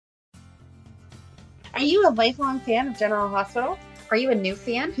Are you a lifelong fan of General Hospital? Are you a new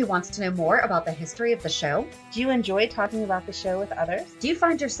fan who wants to know more about the history of the show? Do you enjoy talking about the show with others? Do you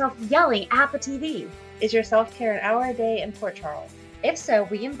find yourself yelling at the TV? Is your self-care an hour a day in Port Charles? If so,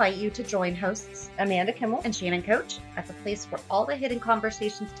 we invite you to join hosts Amanda Kimmel and Shannon Coach at the place where all the hidden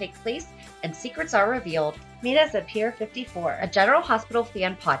conversations take place and secrets are revealed. Meet us at Pier 54, a General Hospital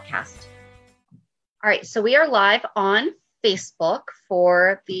fan podcast. All right, so we are live on Facebook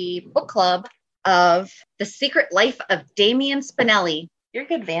for the book club of The Secret Life of Damian Spinelli. You're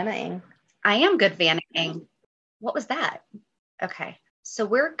good vanning. I am good vanning. What was that? Okay, so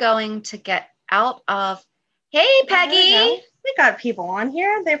we're going to get out of... Hey, Peggy! We got people on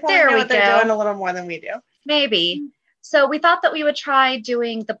here. They probably know what they're doing a little more than we do. Maybe. So we thought that we would try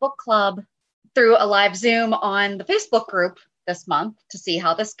doing the book club through a live Zoom on the Facebook group this month to see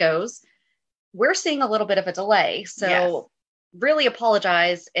how this goes. We're seeing a little bit of a delay, so really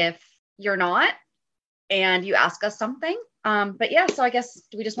apologize if you're not and you ask us something. But yeah, so I guess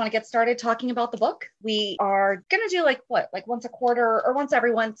do we just want to get started talking about the book? We are going to do like once a quarter or once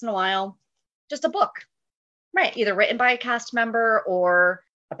in a while, just a book. Right. Either written by a cast member or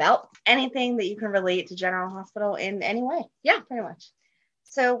about anything that you can relate to General Hospital in any way. Yeah, pretty much.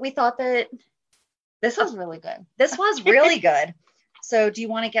 So we thought that this was really good. This was really good. So do you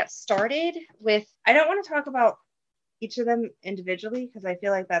want to get started with... I don't want to talk about each of them individually because I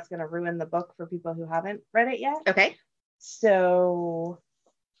feel like that's going to ruin the book for people who haven't read it yet. Okay. So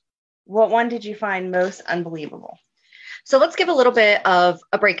what one did you find most unbelievable? So let's give a little bit of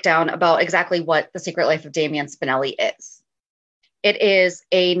a breakdown about exactly what The Secret Life of Damian Spinelli is. It is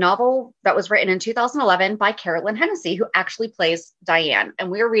a novel that was written in 2011 by Carolyn Hennessy, who actually plays Diane.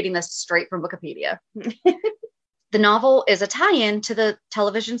 And we are reading this straight from Wikipedia. The novel is a tie-in to the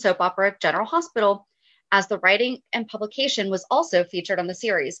television soap opera General Hospital, as the writing and publication was also featured on the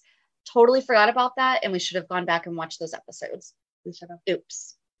series. Totally forgot about that, and we should have gone back and watched those episodes. We should have.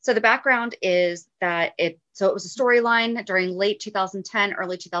 Oops. So the background is that it was a storyline during late 2010,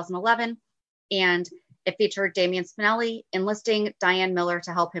 early 2011, and it featured Damian Spinelli enlisting Diane Miller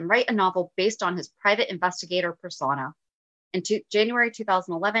to help him write a novel based on his private investigator persona. In January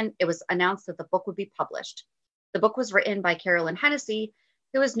 2011, it was announced that the book would be published. The book was written by Carolyn Hennessy,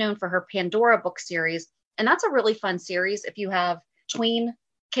 who is known for her Pandora book series, and that's a really fun series. If you have tween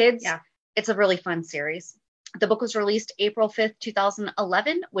kids, it's a really fun series. The book was released April 5th,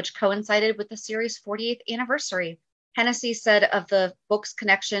 2011, which coincided with the series' 40th anniversary. Hennessy said of the book's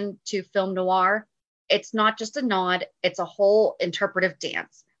connection to film noir, "It's not just a nod, it's a whole interpretive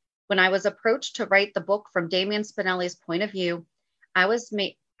dance. When I was approached to write the book from Damian Spinelli's point of view, I was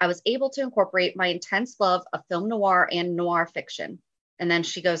able to incorporate my intense love of film noir and noir fiction." And then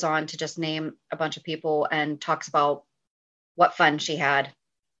she goes on to just name a bunch of people and talks about what fun she had.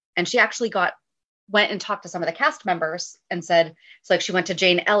 And she actually went and talked to some of the cast members and said, so like she went to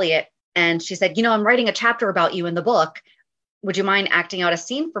Jane Elliott and she said, I'm writing a chapter about you in the book. Would you mind acting out a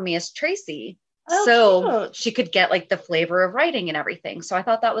scene for me as Tracy? Oh, so cute. She could get like the flavor of writing and everything. So I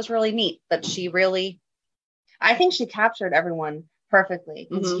thought that was really neat that she really... I think she captured everyone perfectly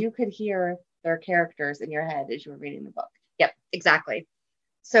because you could hear their characters in your head as you were reading the book. Yep, exactly.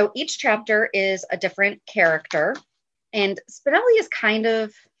 So each chapter is a different character, and Spinelli is kind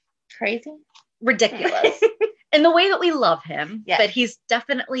of crazy, ridiculous in the way that we love him, but he's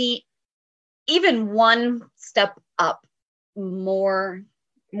definitely even one step up more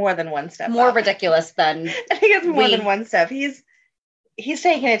than one step more up. Ridiculous than I think it's more than one step. He's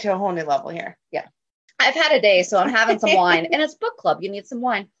taking it to a whole new level here. Yeah. I've had a day, so I'm having some wine, and it's book club. You need some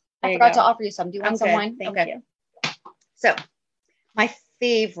wine. I forgot to offer you some. Do you want some wine? Thank you. So my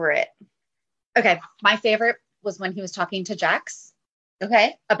favorite was when he was talking to Jax.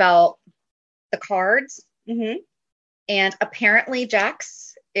 Okay. About the cards. Mm-hmm. And apparently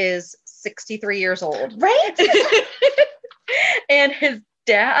Jax is 63 years old. Right? And his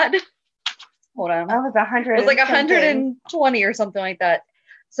dad, hold on. I was 100. It was like 120 or something like that.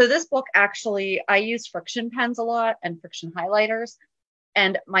 So this book actually, I use friction pens a lot and friction highlighters,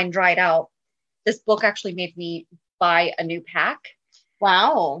 and mine dried out. This book actually made me buy a new pack.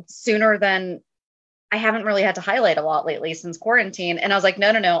 Wow. Sooner than... I haven't really had to highlight a lot lately since quarantine. And I was like,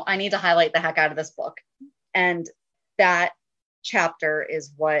 no, I need to highlight the heck out of this book. And that chapter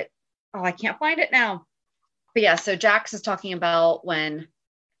is what, I can't find it now. But yeah, so Jax is talking about when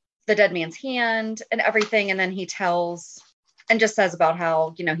the dead man's hand and everything. And then he tells and just says about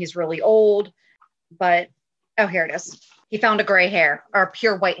how, he's really old, but, here it is. He found a gray hair or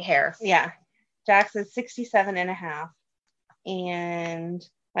pure white hair. Yeah. Jax is 67 and a half. And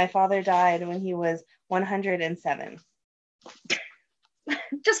my father died when he was 107.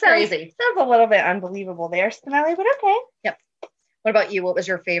 Just crazy. Sounds a little bit unbelievable there, Spinelli, but okay. Yep. What about you? What was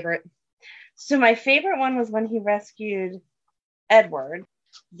your favorite? So my favorite one was when he rescued Edward.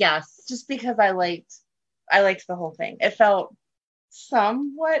 Yes. Just because I liked the whole thing. It felt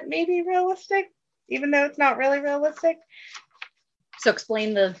somewhat maybe realistic, even though it's not really realistic. So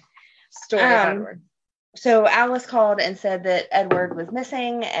explain the story of Edward. So Alice called and said that Edward was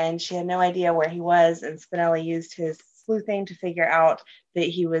missing and she had no idea where he was, and Spinelli used his sleuthing to figure out that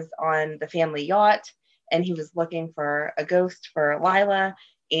he was on the family yacht and he was looking for a ghost for Lila,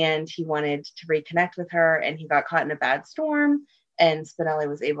 and he wanted to reconnect with her, and he got caught in a bad storm, and Spinelli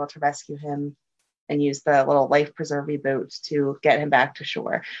was able to rescue him and use the little life preserving boat to get him back to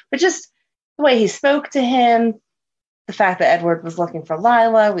shore. But just the way he spoke to him, the fact that Edward was looking for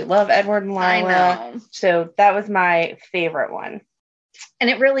Lila. We love Edward and Lila. I know. So that was my favorite one. And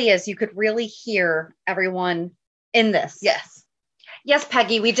it really is. You could really hear everyone in this. Yes. Yes,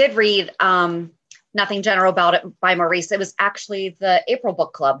 Peggy, we did read Nothing General About It by Maurice. It was actually the April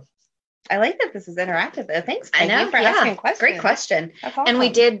book club. I like that this is interactive though. Thanks, Peggy, I know, for asking questions. Great question. That's awesome. And we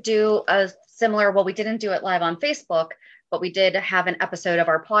did do a similar, well, we didn't do it live on Facebook, but we did have an episode of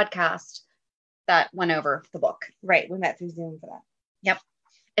our podcast that went over the book. Right. We met through Zoom for that. Yep.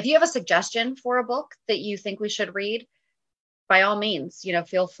 If you have a suggestion for a book that you think we should read, by all means,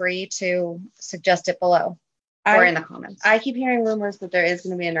 feel free to suggest it below or in the comments. I keep hearing rumors that there is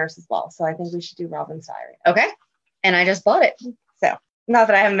going to be a Nurse's Ball, so I think we should do Robin's Diary. Okay. And I just bought it. So, not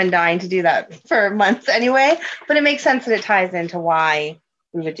that I haven't been dying to do that for months anyway, but it makes sense that it ties into why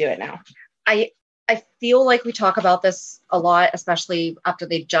we would do it now. I feel like we talk about this a lot, especially after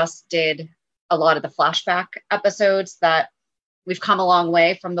they just did a lot of the flashback episodes, that we've come a long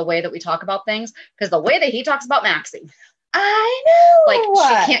way from the way that we talk about things, because the way that he talks about Maxie. I know.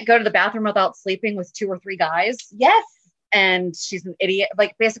 Like, she can't go to the bathroom without sleeping with 2 or 3 guys. Yes. And she's an idiot,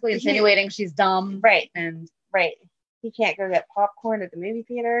 like basically insinuating she's dumb. Right. And right. He can't go get popcorn at the movie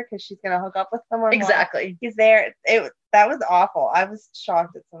theater because she's going to hook up with someone. Exactly. He's there. That was awful. I was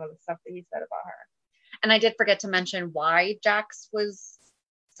shocked at some of the stuff that he said about her. And I did forget to mention why Jax was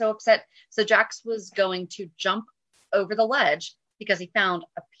so upset. So Jax was going to jump over the ledge because he found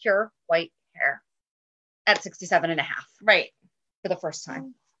a pure white hair at 67 and a half. Right. For the first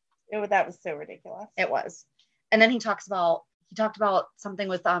time. That was so ridiculous. It was. And then he talked about something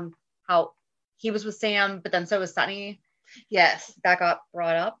with how he was with Sam, but then so was Sunny. Yes. That got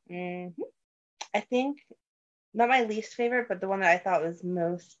brought up. Mm-hmm. I think not my least favorite, but the one that I thought was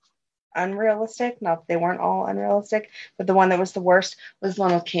most unrealistic. Not they weren't all unrealistic, but the one that was the worst was the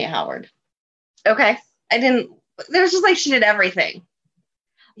one with Kate Howard. Okay. There was just like she did everything.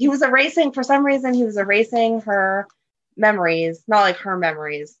 For some reason he was erasing her memories, not like her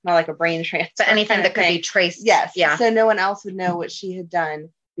memories, not like a brain transfer. But anything that could be traced. Yes. Yeah. So no one else would know what she had done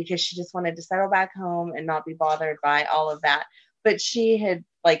because she just wanted to settle back home and not be bothered by all of that. But she had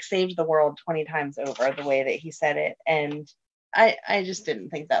like saved the world 20 times over the way that he said it. And I just didn't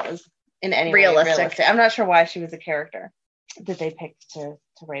think that was in any way realistic. I'm not sure why she was a character that they picked to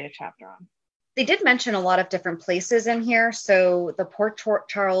write a chapter on. They did mention a lot of different places in here. So the Port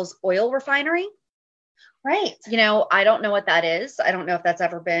Charles oil refinery. Right. I don't know what that is. I don't know if that's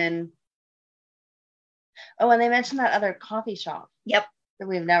ever been. Oh, and they mentioned that other coffee shop. Yep. That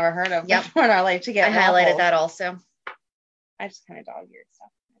we've never heard of before in our life to get. I highlighted that also. I just kind of dog-eared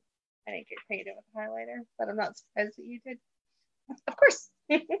stuff. I didn't get creative with the highlighter, but I'm not surprised that you did. Of course.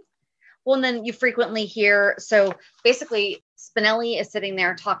 Well, and then you frequently hear, so basically Spinelli is sitting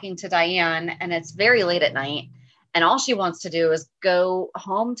there talking to Diane, and it's very late at night, and all she wants to do is go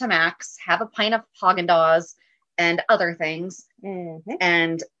home to Max, have a pint of Haagen-Dazs and other things. Mm-hmm.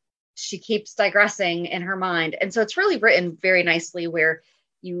 And she keeps digressing in her mind. And so it's really written very nicely where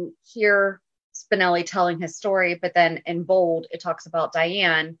you hear Spinelli telling his story, but then in bold, it talks about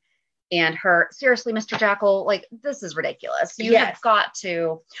Diane and her, seriously, Mr. Jackal, like, this is ridiculous. You have got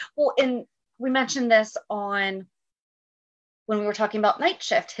to, well, and we mentioned this when we were talking about Night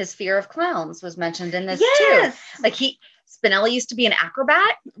Shift, his fear of clowns was mentioned in this too. Like Spinelli used to be an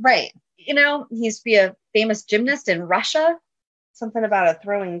acrobat. Right. He used to be a famous gymnast in Russia. Something about a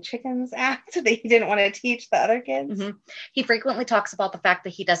throwing chickens act that he didn't want to teach the other kids. Mm-hmm. He frequently talks about the fact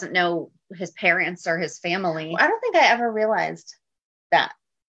that he doesn't know his parents or his family. Well, I don't think I ever realized that.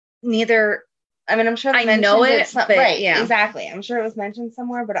 Neither. I mean, I'm sure I know it, but right? Yeah, exactly. I'm sure it was mentioned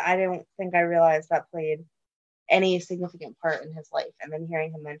somewhere, but I don't think I realized that played any significant part in his life. And then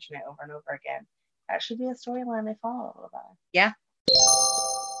hearing him mention it over and over again, that should be a storyline they follow a little better. Yeah.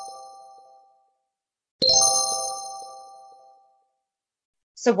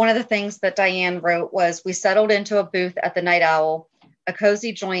 So one of the things that Diane wrote was, we settled into a booth at the Night Owl. a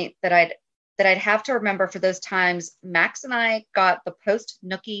cozy joint that I'd have to remember for those times. Max and I got the Post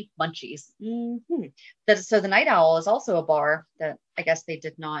Nookie Munchies. Mm-hmm. So the Night Owl is also a bar that I guess they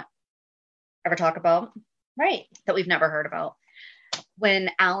did not ever talk about. Right. That we've never heard about. When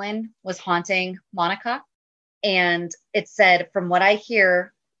Alan was haunting Monica, and it said, from what I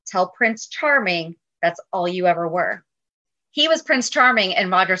hear, tell Prince Charming that's all you ever were. He was Prince Charming in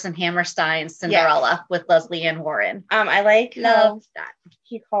Rodgers and Hammerstein's Cinderella with Leslie Ann Warren. I like love that.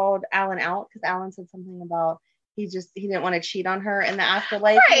 He called Alan out because Alan said something about he didn't want to cheat on her in the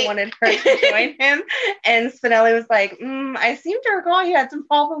afterlife. Right. He wanted her to join him. And Spinelli was like, I seem to recall you had some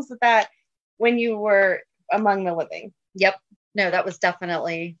problems with that when you were among the living. Yep. No, that was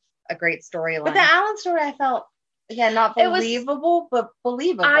definitely a great storyline. But the Alan story, I felt, again, not believable, but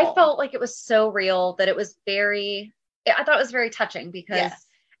believable. I felt like it was so real that it was I thought it was very touching because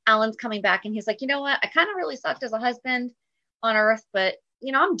Alan's coming back and he's like, you know what? I kind of really sucked as a husband on Earth, but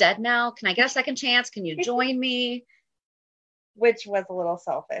I'm dead now. Can I get a second chance? Can you join me? Which was a little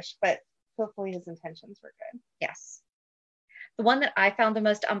selfish, but hopefully his intentions were good. Yes. The one that I found the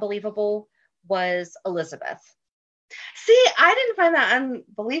most unbelievable was Elizabeth. See, I didn't find that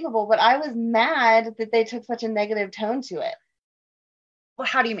unbelievable, but I was mad that they took such a negative tone to it. Well,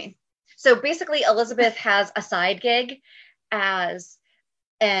 how do you mean? So basically, Elizabeth has a side gig as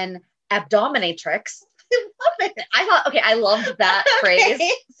an abdominatrix. I love it. I loved that phrase.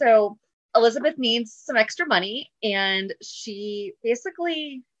 So Elizabeth needs some extra money, and she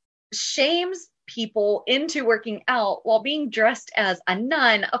basically shames people into working out while being dressed as a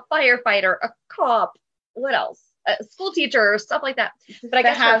nun, a firefighter, a cop. What else? A school teacher, stuff like that. But I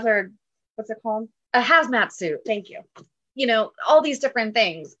guess hazard, what's it called? A hazmat suit. Thank you. All these different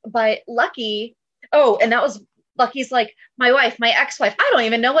things. But Lucky, and that was Lucky's like, my wife, my ex-wife. I don't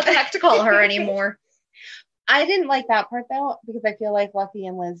even know what the heck to call her anymore. I didn't like that part though, because I feel like Lucky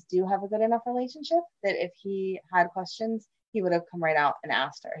and Liz do have a good enough relationship that if he had questions, he would have come right out and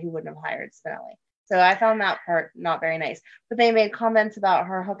asked her. He wouldn't have hired Spinelli. So I found that part not very nice. But they made comments about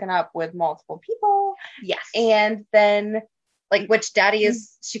her hooking up with multiple people. Yes. And then, which daddy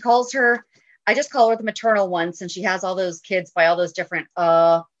is, she calls her, I just call her the maternal one since she has all those kids by all those different,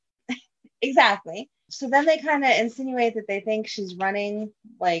 Exactly. So then they kind of insinuate that they think she's running,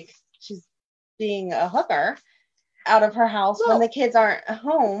 she's being a hooker out of her house when the kids aren't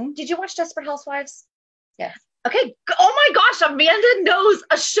home. Did you watch Desperate Housewives? Yes. Okay. Oh my gosh, Amanda knows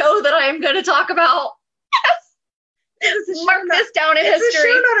a show that I am going to talk about. Yes. Mark this down in history. It's a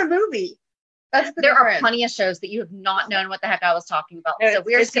show, not a movie. There are plenty of shows that you have not known what the heck I was talking about. No, so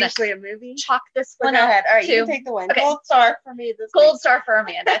we're just going to a movie. Chalk this one go up. ahead. All right, too. you can take the win. Okay. Gold star for me this Gold week. Star for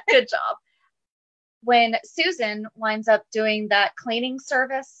Amanda. Good job. When Susan winds up doing that cleaning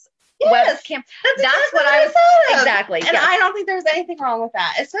service webcam, that's what I was exactly. And I don't think there's anything wrong with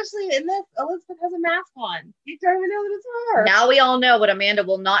that, especially in this. Elizabeth has a mask on. You don't even know that it's her. Now we all know what Amanda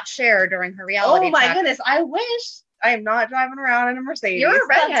will not share during her reality. Oh my goodness! I wish I am not driving around in a Mercedes. You're a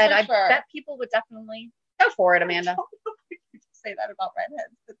redhead. I bet people would definitely go for it, Amanda. I don't know if you can say that about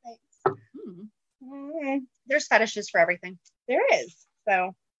redheads, but thanks. There's fetishes for everything. There is.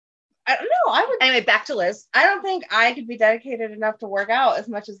 So I don't know. Anyway, back to Liz. I don't think I could be dedicated enough to work out as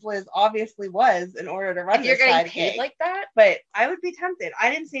much as Liz obviously was in order to run this side gig. You're getting paid like that? But I would be tempted.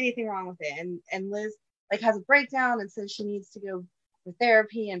 I didn't see anything wrong with it. And Liz has a breakdown and says she needs to go for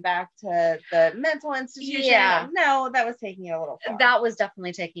therapy and back to the mental institution. Yeah. No, that was taking it a little far. That was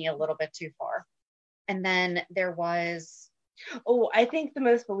definitely taking it a little bit too far. And then there was... I think the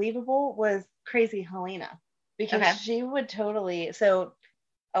most believable was Crazy Helena. Because she would totally... So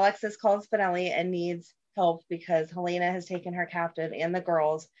Alexis calls Spinelli and needs help because Helena has taken her captive and the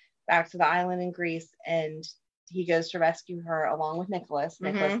girls back to the island in Greece, and he goes to rescue her along with Nicholas.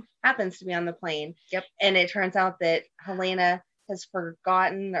 Mm-hmm. Nicholas happens to be on the plane. Yep. And it turns out that Helena has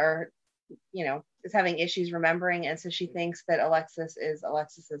forgotten or, is having issues remembering. And so she thinks that Alexis is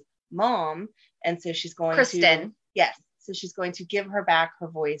Alexis's mom. And so she's going Kristen. Yes. So she's going to give her back her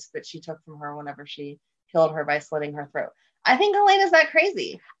voice that she took from her whenever she killed her by slitting her throat. I think Helena's that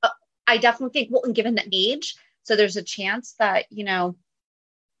crazy. I definitely think, and given the age, so there's a chance that,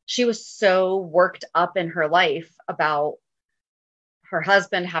 she was so worked up in her life about her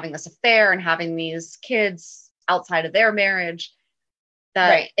husband having this affair and having these kids outside of their marriage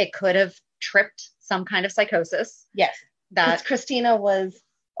that it could have tripped some kind of psychosis. Yes. That Christina was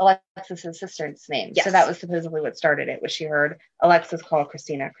Alexis's sister's name. Yes. So that was supposedly what started it, was she heard Alexis call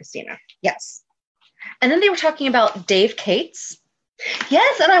Christina. Yes. And then they were talking about Dave Cates.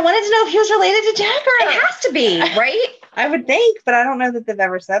 Yes, and I wanted to know if he was related to Jagger. It has to be, right? I would think, but I don't know that they've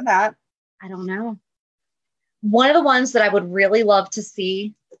ever said that. I don't know. One of the ones that I would really love to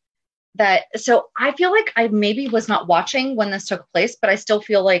see so I feel like I maybe was not watching when this took place, but I still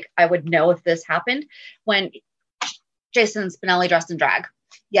feel like I would know if this happened when Jason Spinelli dressed in drag.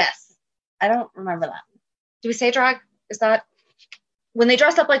 Yes. I don't remember that. Do we say drag? Is that when they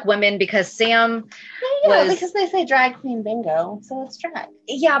dressed up like women because Sam because they say drag queen bingo, so it's drag.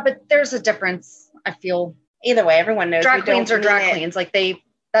 Yeah, but there's a difference, I feel. Either way, everyone knows drag queens are drag queens. Like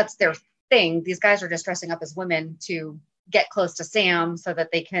that's their thing. These guys are just dressing up as women to get close to Sam so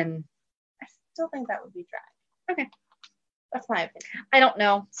that they can. I still think that would be drag. Okay. That's my opinion. I don't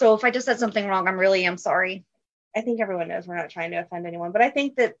know. So if I just said something wrong, I'm sorry. I think everyone knows we're not trying to offend anyone, but I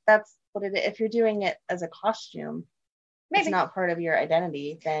think that that's what it is. If you're doing it as a costume, maybe it's not part of your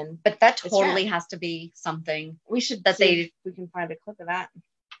identity, then. But that totally has to be something. We should we can find a clip of that.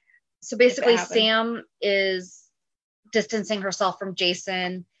 So basically, Sam is distancing herself from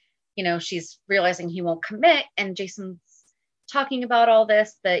Jason. You know, she's realizing he won't commit, and Jason's talking about all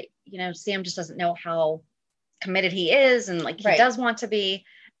this, that, you know, Sam just doesn't know how committed he is, and like he does want to be.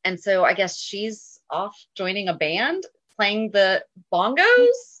 And so I guess she's off joining a band, playing the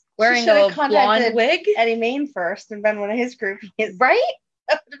bongos, wearing a blonde wig. Eddie Main first and been one of his groupies. Right?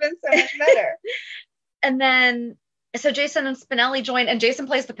 That would have been so much better. And then, so Jason and Spinelli join, and Jason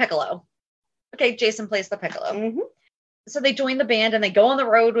plays the piccolo. Okay, Jason plays the piccolo. Mm-hmm. So they join the band and they go on the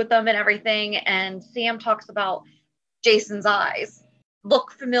road with them and everything. And Sam talks about Jason's eyes.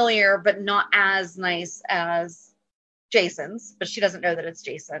 Look familiar, but not as nice as Jason's, but she doesn't know that it's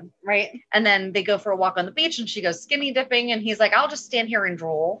Jason. Right. And then they go for a walk on the beach and she goes skinny dipping and he's like, I'll just stand here and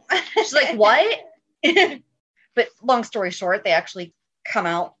drool. She's like, what? But long story short, they actually come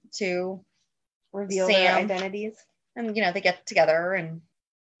out to reveal their identities. And, you know, they get together. And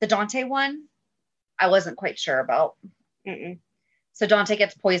the Dante one, I wasn't quite sure about. Mm-mm. So Dante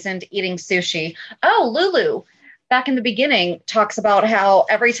gets poisoned eating sushi. Oh, Lulu, back in the beginning, talks about how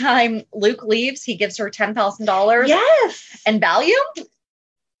every time Luke leaves, he gives her $10,000. Yes. And Valium?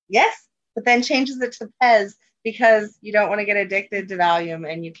 Yes. But then changes it to Pez because you don't want to get addicted to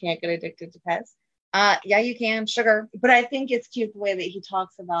Valium and you can't get addicted to Pez. Yeah, you can. Sugar. But I think it's cute the way that he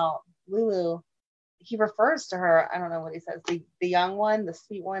talks about Lulu. He refers to her, I don't know what he says, the young one, the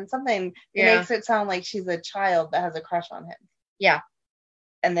sweet one, something. It makes it sound like she's a child that has a crush on him. Yeah.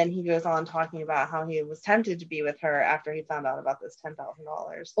 And then he goes on talking about how he was tempted to be with her after he found out about this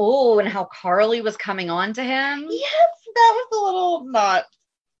 $10,000. Oh, and how Carly was coming on to him. Yes, that was a little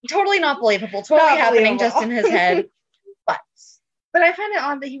totally not believable. Totally happening just in his head. But I find it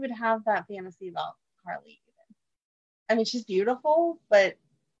odd that he would have that fantasy about Carly. I mean, she's beautiful, but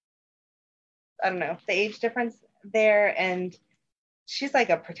I don't know, the age difference there, and she's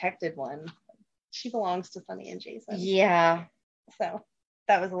like a protected one. She belongs to Sunny and Jason. Yeah. So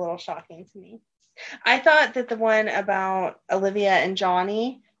that was a little shocking to me. I thought that the one about Olivia and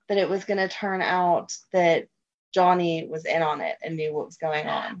Johnny, that it was going to turn out that Johnny was in on it and knew what was going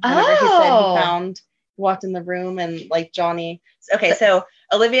on. Whenever he said he walked in the room and like Johnny. Okay, so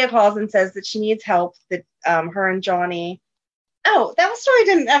Olivia calls and says that she needs help, that her and Johnny. Oh, that story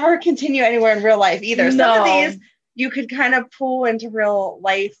didn't ever continue anywhere in real life either. No. Some of these you could kind of pull into real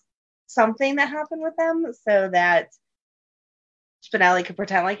life something that happened with them so that Spinelli could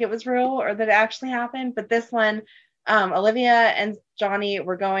pretend like it was real or that it actually happened. But this one, Olivia and Johnny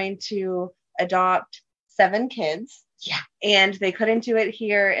were going to adopt 7 kids. Yeah. And they couldn't do it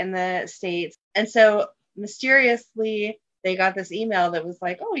here in the States. And so mysteriously, they got this email that was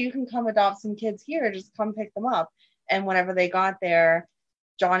like, oh, you can come adopt some kids here. Just come pick them up. And whenever they got there,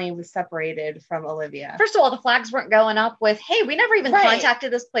 Johnny was separated from Olivia. First of all, the flags weren't going up with, hey, we never even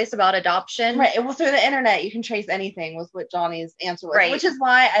contacted this place about adoption. Right. Well, through the internet, you can trace anything, was what Johnny's answer was. Right. Which is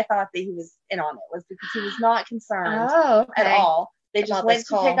why I thought that he was in on it, was because he was not concerned at all. They just went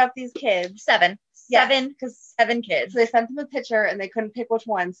to pick up these kids. 7. Yes. 7, because 7 kids. So they sent them a picture and they couldn't pick which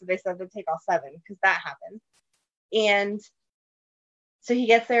one. So they said they'd take all 7 because that happened. And so he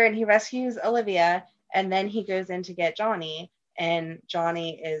gets there and he rescues Olivia. And then he goes in to get Johnny. And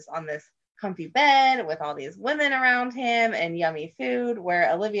Johnny is on this comfy bed with all these women around him and yummy food,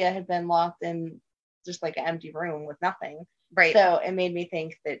 where Olivia had been locked in just like an empty room with nothing. Right. So it made me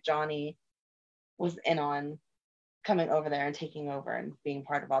think that Johnny was in on coming over there and taking over and being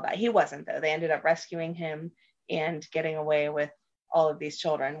part of all that. He wasn't, though. They ended up rescuing him and getting away with all of these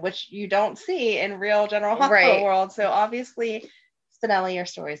children, which you don't see in real General Hospital world. So obviously, Spinelli, your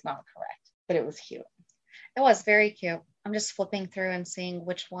story is not correct, but it was cute. It was very cute. I'm just flipping through and seeing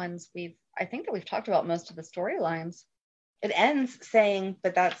which ones I think that we've talked about most of the storylines. It ends saying,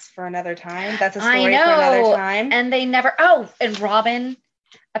 but that's for another time. That's a story for another time. And they never, and Robin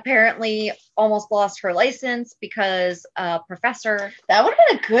apparently almost lost her license because a professor. That would have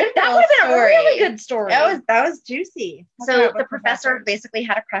been a good. That would have been a really good story. That was juicy. So the professor basically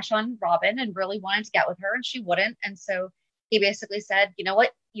had a crush on Robin and really wanted to get with her, and she wouldn't. And so he basically said, you know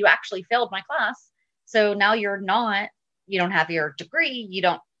what? You actually failed my class. So now you don't have your degree.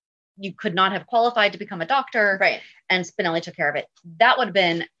 You could not have qualified to become a doctor. Right. And Spinelli took care of it. That would have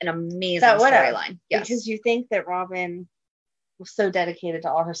been an amazing storyline. Yes. Because you think that Robin was so dedicated to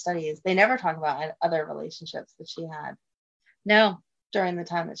all her studies. They never talk about other relationships that she had. No. During the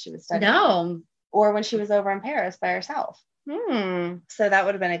time that she was studying. No. Or when she was over in Paris by herself. So that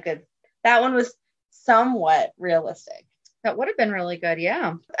would have been that one was somewhat realistic. That would have been really good,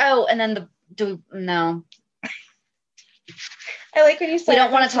 yeah. Oh, and then no. I like when you say we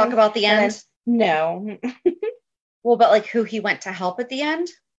don't want to talk about the end. No. Well, but like who he went to help at the end?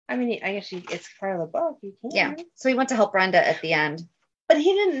 I mean, I guess it's part of the book. You can. Yeah. So he went to help Brenda at the end. But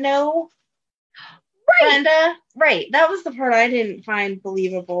he didn't know Brenda. Right. That was the part I didn't find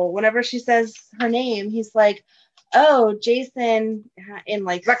believable. Whenever she says her name, he's like, oh, Jason in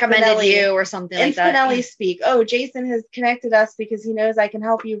like recommended Spinelli, you or something like that. In Spinelli speak. Oh, Jason has connected us because he knows I can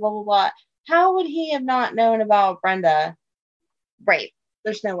help you, blah, blah, blah. How would he have not known about Brenda? Right.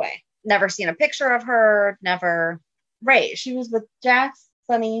 There's no way. Never seen a picture of her. Never. Right. She was with Jax,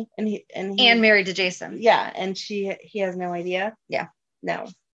 Sonny, and married to Jason. Yeah. And he has no idea. Yeah. No.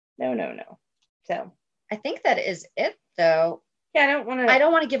 So I think that is it though. Yeah. I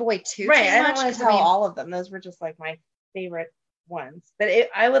don't want to give away too much. I don't want to tell all of them. Those were just like my favorite ones. But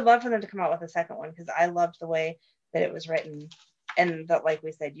I would love for them to come out with a second one because I loved the way that it was written. And that, like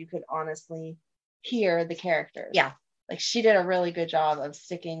we said, you could honestly hear the characters. Yeah. Like she did a really good job of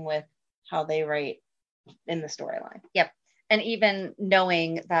sticking with how they write in the storyline. Yep. And even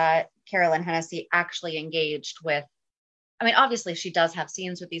knowing that Carolyn Hennessy actually engaged with, I mean, obviously she does have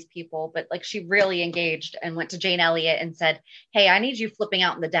scenes with these people, but like she really engaged and went to Jane Elliott and said, hey, I need you flipping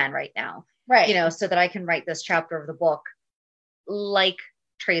out in the den right now. Right. You know, so that I can write this chapter of the book like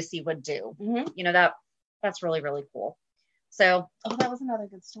Tracy would do. Mm-hmm. You know, that's really, really cool. So. Oh, that was another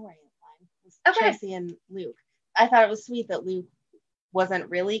good story. Okay. Tracy and Luke. I thought it was sweet that Luke wasn't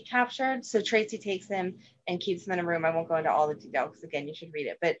really captured. So Tracy takes him and keeps him in a room. I won't go into all the details because, again, you should read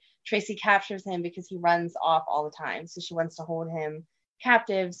it. But Tracy captures him because he runs off all the time. So she wants to hold him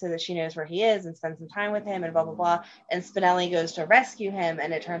captive so that she knows where he is and spend some time with him and blah, blah, blah. And Spinelli goes to rescue him.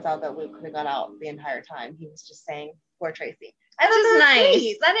 And it turns out that Luke could have got out the entire time. He was just saying, poor Tracy. That's just nice.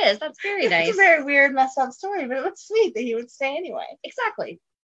 Sweet. That's very nice. It's a very weird, messed up story, but it was sweet that he would stay anyway. Exactly.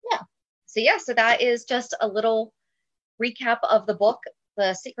 Yeah. So that is just a little recap of the book,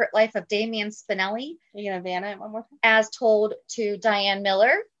 The Secret Life of Damian Spinelli. Are you going to van it one more time? As told to Diane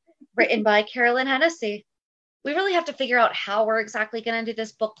Miller, written by Carolyn Hennessy. We really have to figure out how we're exactly going to do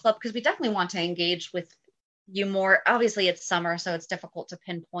this book club because we definitely want to engage with you more. Obviously, it's summer, so it's difficult to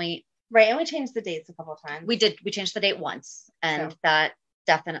pinpoint. Right, and we changed the dates a couple of times. We did. We changed the date once, and that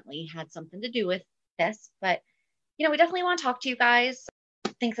definitely had something to do with this. But, you know, we definitely want to talk to you guys.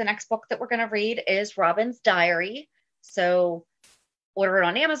 I think the next book that we're going to read is Robin's Diary. So order it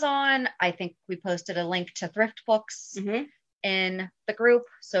on Amazon. I think we posted a link to Thrift Books in the group.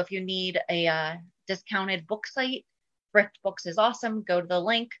 So if you need a discounted book site, Thrift Books is awesome. Go to the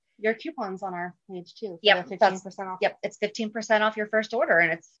link. Your coupon's on our page too. Yep, 15% off. Yep, it's 15% off your first order,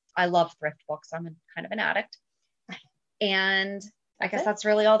 and I love Thrift Books. I'm kind of an addict. And I guess that's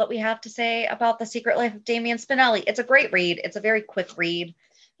really all that we have to say about The Secret Life of Damian Spinelli. It's a great read. It's a very quick read.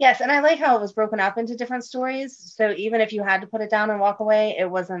 Yes, and I like how it was broken up into different stories. So even if you had to put it down and walk away, it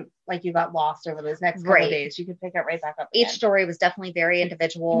wasn't like you got lost over those next couple of days. You could pick it right back up again. Each story was definitely very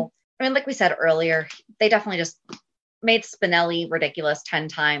individual. I mean, like we said earlier, they definitely just made Spinelli ridiculous 10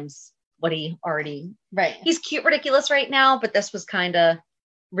 times what he already... Right. He's cute ridiculous right now, but this was kind of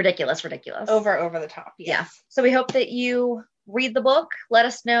ridiculous. Over the top. Yes. Yeah. So we hope that you read the book. Let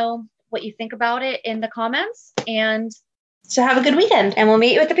us know what you think about it in the comments. And... So have a good weekend, and we'll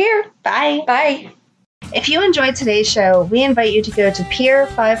meet you at the pier. Bye. Bye. If you enjoyed today's show, we invite you to go to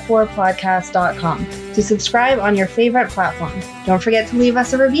pier54podcast.com to subscribe on your favorite platform. Don't forget to leave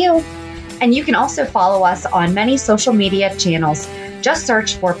us a review. And you can also follow us on many social media channels. Just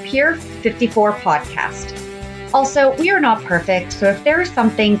search for Pier 54 Podcast. Also, we are not perfect, so if there is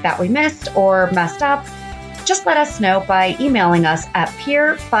something that we missed or messed up, just let us know by emailing us at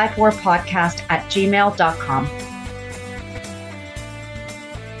pier54podcast@gmail.com.